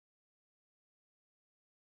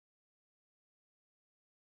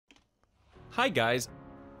Hi guys!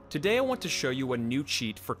 Today I want to show you a new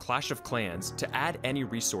cheat for Clash of Clans to add any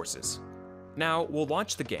resources. Now, we'll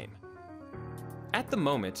launch the game. At the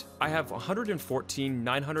moment, I have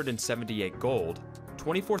 114,978 gold,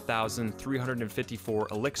 24,354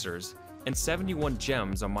 elixirs, and 71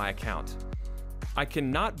 gems on my account. I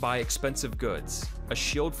cannot buy expensive goods, a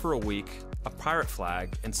shield for a week, a pirate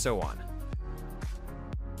flag, and so on.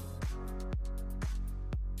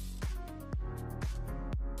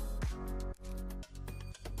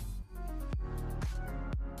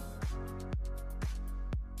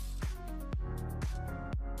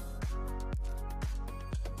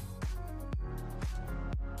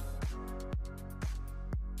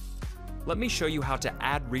 Let me show you how to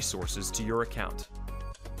add resources to your account.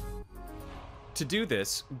 To do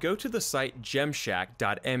this, go to the site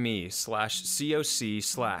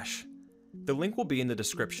gemshack.me/coc/. The link will be in the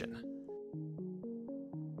description.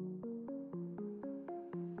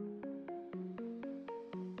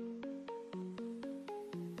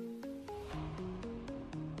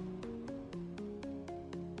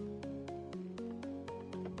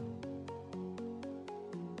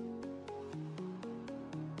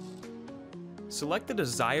 Select the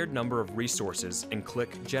desired number of resources and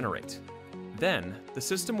click Generate. Then, the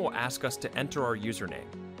system will ask us to enter our username.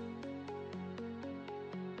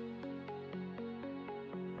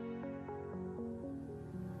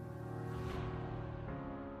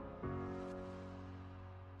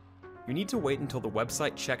 You need to wait until the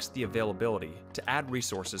website checks the availability to add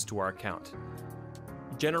resources to our account.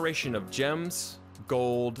 Generation of gems,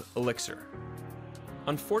 gold, elixir.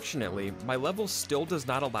 Unfortunately, my level still does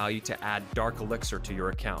not allow you to add dark elixir to your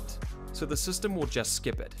account, so the system will just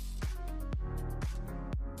skip it.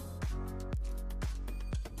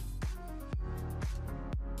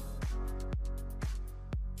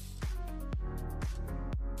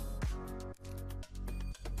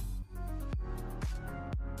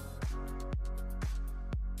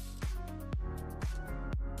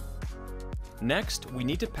 Next, we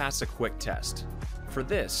need to pass a quick test. For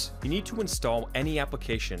this, you need to install any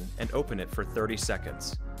application and open it for 30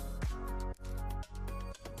 seconds.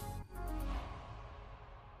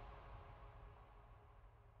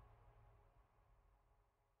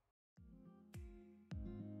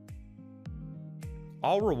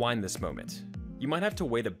 I'll rewind this moment. You might have to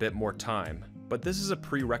wait a bit more time, but this is a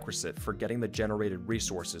prerequisite for getting the generated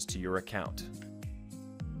resources to your account.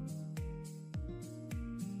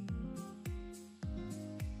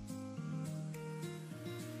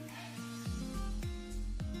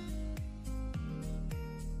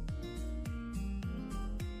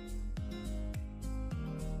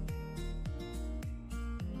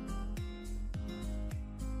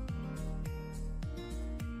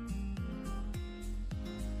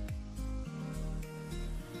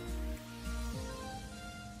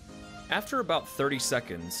 After about 30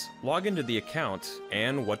 seconds, log into the account,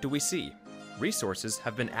 and what do we see? Resources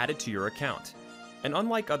have been added to your account. And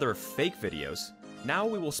unlike other fake videos, now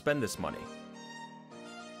we will spend this money.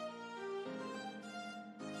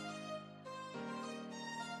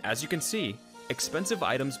 As you can see, expensive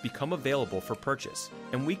items become available for purchase,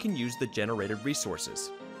 and we can use the generated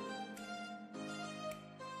resources.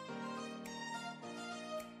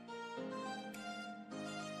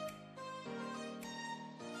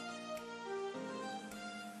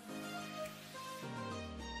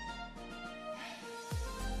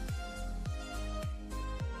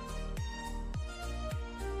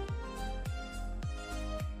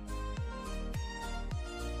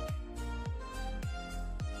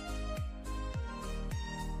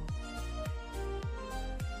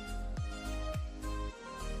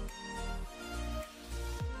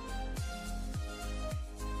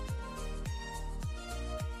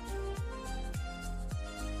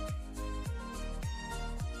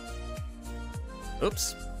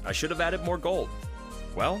 Oops, I should have added more gold.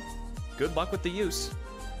 Well, good luck with the use.